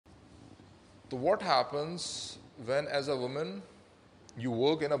So what happens when, as a woman, you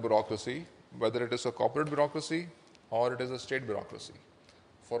work in a bureaucracy, whether it is a corporate bureaucracy or it is a state bureaucracy,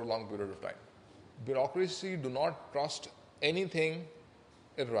 for a long period of time? Bureaucracy do not trust anything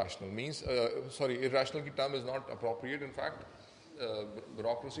irrational. Irrational ki term is not appropriate. In fact,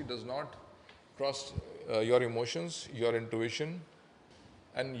 bureaucracy does not trust your emotions, your intuition,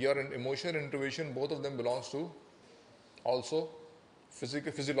 and your emotion and intuition, both of them belongs to also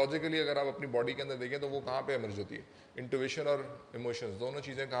physiologically अगर आप अपनी body के अंदर देखें तो वो कहाँ पे एमर्ज होती है? इंट्यूशन और इमोशंस दोनों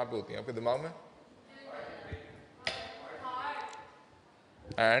चीज़ें कहाँ पे होती हैं आपके दिमाग में?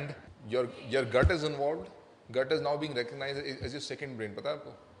 And your gut is involve. Gut is now being recognised as your second brain. पता है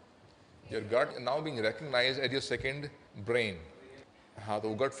आपको? Your gut now being recognised as your second brain. हाँ,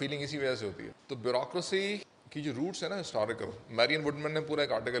 तो गट फीलिंग इसी वजह से होती है. तो ब्यूरोक्रेसी की जो रूट्स है ना हिस्टोरिकल, मैरियन वुडमैन ने पूरा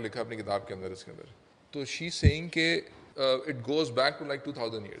एक आर्टिकल लिखा अपनी किताब के अंदर इसके अंदर. तो शी सेइंग के it goes back to like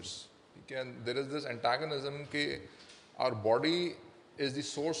 2000 years. And there is this antagonism ke our body is the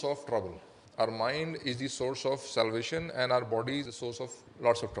source of trouble, our mind is the source of salvation, and our body is the source of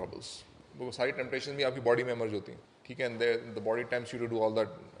lots of troubles. वो सारी temptations भी आपकी body में emerge होती हैं, ठीक है? And the body tempts you to do all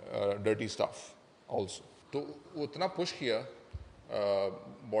that dirty stuff also. तो वो इतना push किया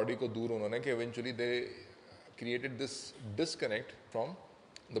body को दूर उन्होंने कि eventually they created this disconnect from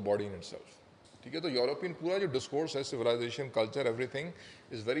the body in itself. ठीक है? तो यूरोपियन पूरा जो डिस्कोर्स है, civilisation, culture, everything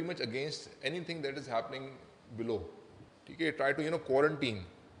is very much against anything that is happening below. ठीक है? Try to quarantine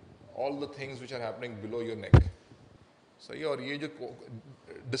all the things which are happening below your neck. सही है? और ये जो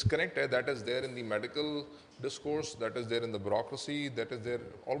डिस्कनेक्ट है, that is there in the medical discourse, that is there in the bureaucracy, that is there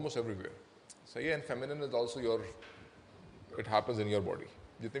almost everywhere. सही है? And feminine is also your, it happens in your body.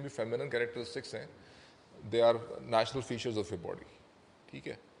 जितने भी फेमिनिन कैरेक्टरिस्टिक्स हैं, they are natural features of your body. ठीक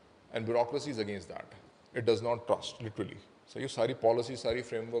है? And bureaucracy is against that. It does not trust, literally. So ये सारी policy, सारी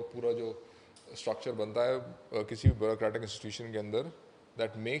framework, पूरा जो structure बनता है किसी भी bureaucratic institution के अंदर,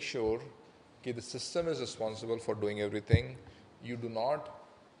 that makes sure कि the system is responsible for doing everything. You do not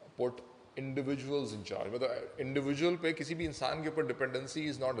put individuals in charge. मतलब individual पे किसी भी इंसान के ऊपर dependency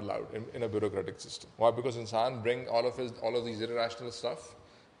is not allowed in a bureaucratic system. Why? Because इंसान bring all of these irrational stuff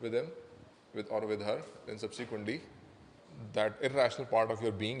with him, with her, then subsequently that irrational part of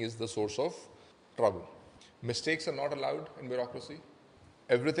your being is the source of trouble. Mistakes are not allowed in bureaucracy.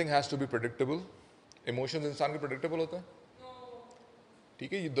 Everything has to be predictable. Emotions इंसान के predictable होते हैं?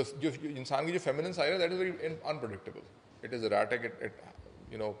 ठीक है? जो इंसान की जो feminine side है, that is very unpredictable. It is erratic. It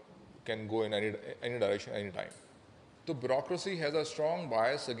can go in any direction, any time. So bureaucracy has a strong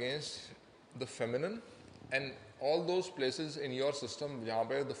bias against the feminine, and all those places in your system जहाँ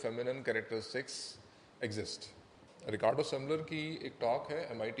पे the feminine characteristics exist. Ricardo Semler की एक talk है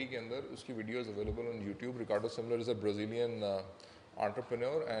MIT के अंदर, उसकी videos available on YouTube. Ricardo Semler is a Brazilian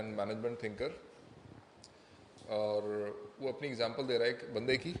entrepreneur and management thinker, और वो अपनी एग्जांपल दे रहा है एक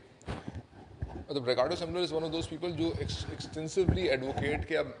बंदे की. मतलब रिकार्डो Semler is one of those people जो एक्सटेंसिवली एडवोकेट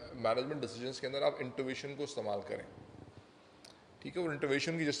के आप मैनेजमेंट डिसीजंस के अंदर आप इंट्यूशन को इस्तेमाल करें. ठीक है? और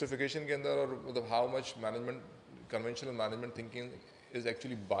इंट्यूशन की जस्टिफिकेशन के अंदर, और मतलब how much management, conventional management thinking is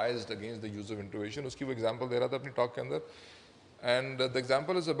actually biased against the use of intuition. उसकी वो example दे रहा था अपनी talk के अंदर. And the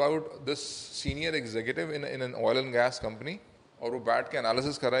example is about this senior executive in an oil and gas company, और वो बैठ के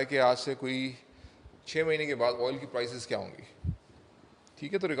analysis कर रहा है कि आज से कोई 6 महीने के बाद oil की prices क्या होंगी.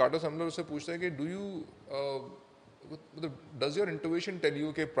 ठीक है? तो रिकार्डो सेमलर उससे पूछता है कि does your intuition tell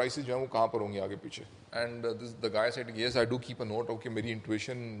you कि prices जो है वो कहाँ पर होंगी आगे पीछे? And the guy said yes, I do keep a note of कि मेरी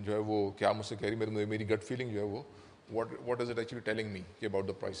intuition जो है वो क्या मुझसे कह रही, मेरी gut feeling जो है वो what is it actually telling me about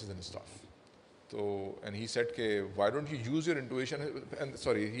the prices and stuff. So, and he said ke why don't you use your intuition, and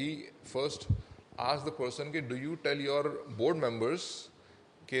he first asked the person ke do you tell your board members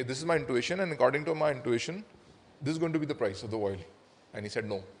ke this is my intuition and according to my intuition this is going to be the price of the oil, and he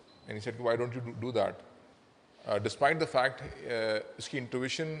said no. And he said why don't you do that, despite the fact his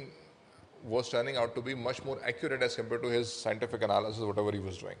intuition was turning out to be much more accurate as compared to his scientific analysis, whatever he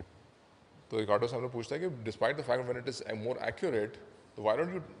was doing. तो रिकार्डो Semler पूछता है कि despite the fact when it is more accurate, तो why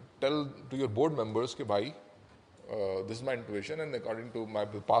don't you tell to your board members कि भाई this is my intuition and according to my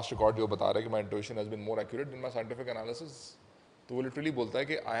past record जो बता रहा है कि my intuition has been more accurate then my scientific analysis. तो वो लिटरली बोलता है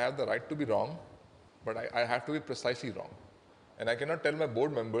कि I have the right to be wrong, but I have to be precisely wrong, and I can not tell my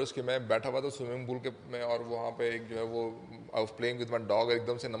board members कि मैं बैठा हुआ था स्विमिंग पूल के में और वहाँ पे एक जो है वो I was playing with my dog,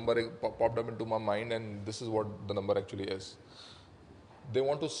 एकदम से number popped up into my mind and this is what the number actually is. They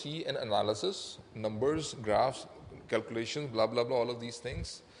want to see an analysis, numbers, graphs, calculations, blah blah blah, all of these things.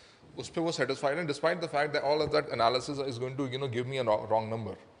 उस पे वो satisfied, and despite the fact that all of that analysis is going to give me a wrong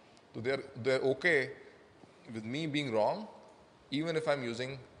number, so they're okay with me being wrong, even if I'm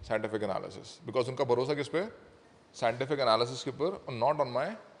using scientific analysis. Because उनका भरोसा किस पे? Scientific analysis के ऊपर, और not on my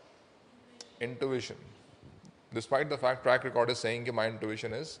intuition. Despite the fact track record is saying कि my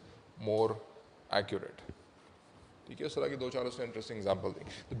intuition is more accurate. ठीक है, इस तरह की दो चार उसने interesting example the.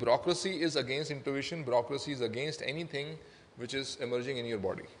 The bureaucracy is against intuition. Bureaucracy is against anything which is emerging in your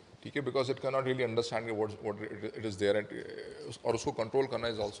body. ठीक है, because it cannot really understand what it is there, and और उसको control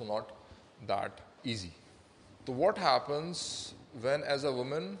करना is also not that easy. So what happens when, as a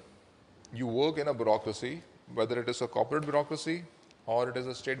woman, you work in a bureaucracy, whether it is a corporate bureaucracy or it is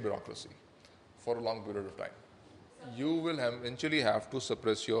a state bureaucracy, for a long period of time? You will eventually have to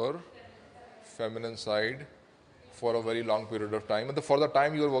suppress your feminine side for a very long period of time, and for the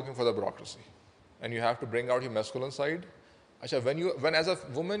time you are working for the bureaucracy, and you have to bring out your masculine side. Achha, when as a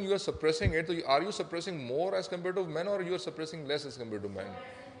woman you are suppressing it, so are you suppressing more as compared to men, or you are suppressing less as compared to men?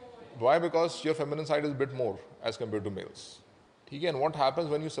 Why? Because your feminine side is a bit more as compared to males. Okay, and what happens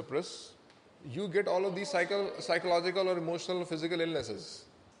when you suppress? You get all of these psychological or emotional, physical illnesses.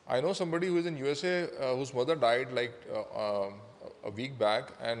 I know somebody who is in USA whose mother died like a week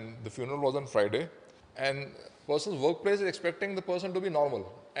back, and the funeral was on Friday, and person's workplace is expecting the person to be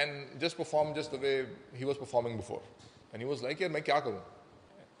normal and just perform just the way he was performing before. And he was like, "Yaar, main kya karu?"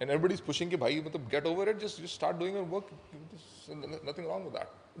 And everybody's pushing कि भाई मतलब get over it, just start doing your work. Nothing wrong with that.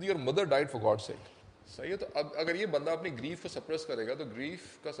 Your mother died, for God's sake. सही है, तो अब अगर ये बंदा अपनी grief को suppress करेगा, तो grief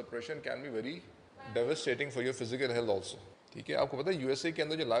का suppression can be very devastating for your physical health also. ठीक है, आपको पता है USA के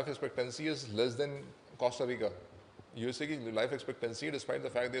अंदर जो life expectancy is less than Costa Rica. USA की life expectancy, despite the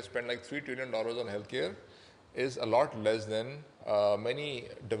fact they spend like $3 trillion on healthcare, is a lot less than many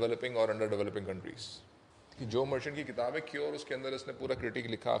developing or underdeveloping countries. कि जो मर्चेंट की किताब है cure, उसके अंदर इसने पूरा क्रिटिक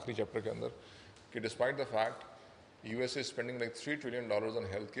लिखा आखिरी चैप्टर के अंदर कि despite the fact US is spending like $3 trillion on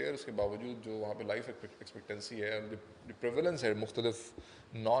health care, उसके बावजूद जो वहाँ पे लाइफ एक्सपेक्टेंसी है, द प्रेवलेंस है मुख्तलिफ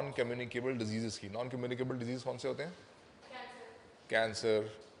नॉन कम्युनिकेबल डिजीज़ की. नॉन कम्युनिकेबल डिजीज़ कौन से होते हैं? कैंसर,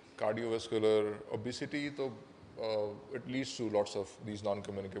 कार्डियोवास्कुलर, ओबेसिटी, तो it leads to lots of these non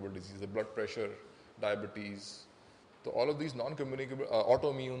communicable disease, blood pressure, diabetes. तो all of these non communicable,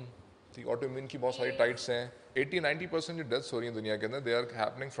 autoimmune, autoimmune की बहुत सारी टाइप्स हैं. 80-90% जो डेथ्स हो रही हैं दुनिया के अंदर, they are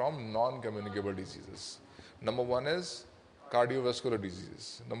happening from non communicable diseases. Number 1 is cardiovascular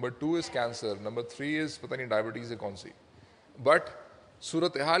diseases, number 2 is cancer, number 3 is पता नहीं डायबिटीज़ है कौन सी. बट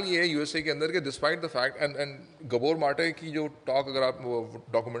सूरत हाल ये है यूएसए के अंदर के despite the fact, and Gabor माटे की जो टॉक अगर आप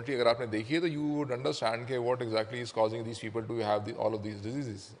डॉक्यूमेंट्री अगर आपने देखी है, तो यू वुड अंडरस्टैंड के what exactly is causing these people to have all of these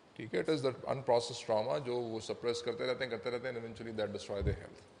diseases. ठीक है, it is the unprocessed trauma जो वो सप्रेस करते रहते हैं, and eventually that destroy the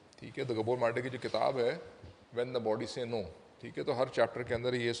health. ठीक है, तो गबोर माटे की जो किताब है व्हेन द बॉडी से नो, ठीक है, तो हर चैप्टर के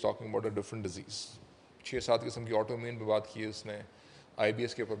अंदर ये is talking about a different disease. 6-7 किस्म की ऑटोइम्यून पे बात की है इसने,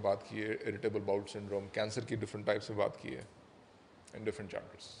 आईबीएस के ऊपर बात की है, इरिटेबल बाउल सिंड्रोम, कैंसर की डिफरेंट टाइप्स से बात की है इन डिफरेंट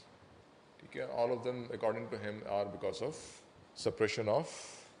चैप्टर्स. ठीक है, all of them according to him are because of suppression of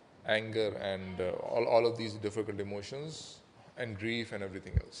anger and all of these difficult emotions and grief and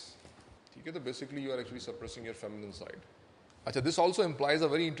everything else. ठीक है, तो basically you are actually suppressing your feminine side. अच्छा, this also implies a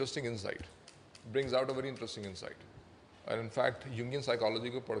very interesting insight, brings out a very interesting insight. And in fact, Jungian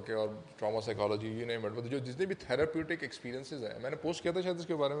psychology को पढ़ के और trauma psychology, you name it, जो जितने भी therapeutic experiences हैं, मैंने पोस्ट किया था शायद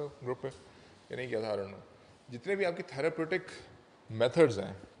इसके बारे में ग्रुप पे, या नहीं किया था, I don't know. जितने भी आपकी therapeutic methods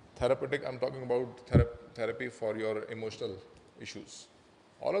हैं, therapeutic, I'm talking about therapy for your emotional issues.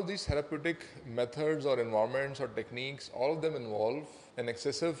 All of these therapeutic methods or environments or techniques, all of them involve an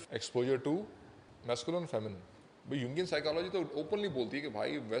excessive exposure to masculine and feminine. भाई Jungian psychology तो openly बोलती है कि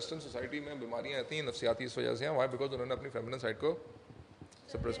भाई western society में बीमारियां आती हैं नफ्सियाती इस वजह से हैं, वाई बिकॉज उन्होंने अपनी फेमिनिन साइड को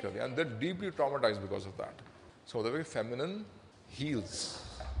सप्रेस कर दिया, and they deeply traumatised because of that. So the way feminine heels.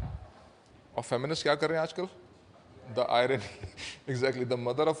 और फेमिनिस्ट क्या कर रहे हैं आजकल? The irony, exactly the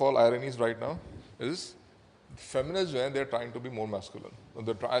mother of all आयरनीज right now is feminist जो है, they are trying to be more masculine,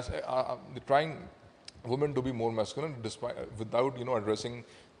 they trying women to be more masculine without addressing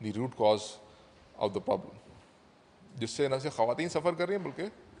the root cause of the problem, जिससे न सिर्फ ख़वातीन सफ़र कर रही हैं बल्कि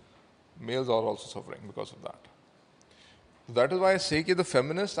males are also suffering because of that. That is why आई से कि the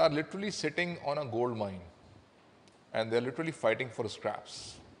feminist are literally sitting on a gold mine and they are literally fighting for scraps.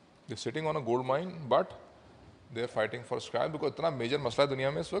 They sitting on a gold mine but they are fighting for scrap, because इतना major मसला है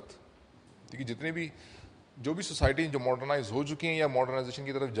दुनिया में इस वक्त कि जितने भी जो भी सोसाइटी जो मॉडर्नाइज हो चुकी हैं या मॉडर्नाइजेशन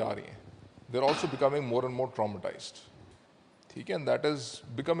की तरफ जा रही हैं, they are also becoming more and more ट्रामेटाइज्ड. ठीक है, and that is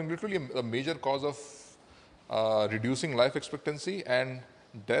becoming literally a major cause of reducing life expectancy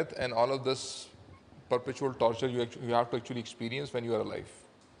and death and all of this perpetual torture you have to actually experience when you are alive.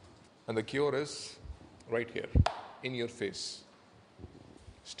 And the cure is right here, in your face,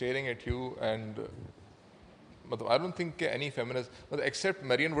 staring at you and मतलब I don't think any feminist, मतलब accept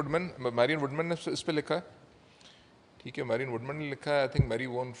Marrion woodman ने इस पे लिखा है, ठीक है, Marrion woodman ने लिखा है, I think Mary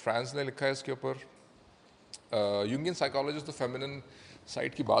von France ने लिखा है इसके ऊपर। यूंगियन साइकोलॉजिस्ट तो फेमिनिन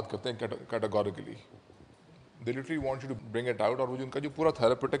साइड की बात करते हैं categorically, they literally want you to bring it out, और वो जो उनका जो पूरा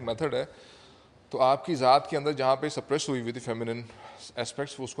थेरेपेटिक मेथड है, तो आपकी ज़ात के अंदर जहाँ पे सप्रेस हुई हुई थी फेमिनिन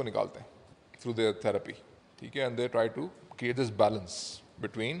एस्पेक्ट्स, वो उसको निकालते हैं थ्रू देयर थेरेपी, ठीक है, and they try to create this balance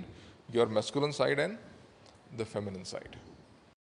between your masculine side and the feminine side.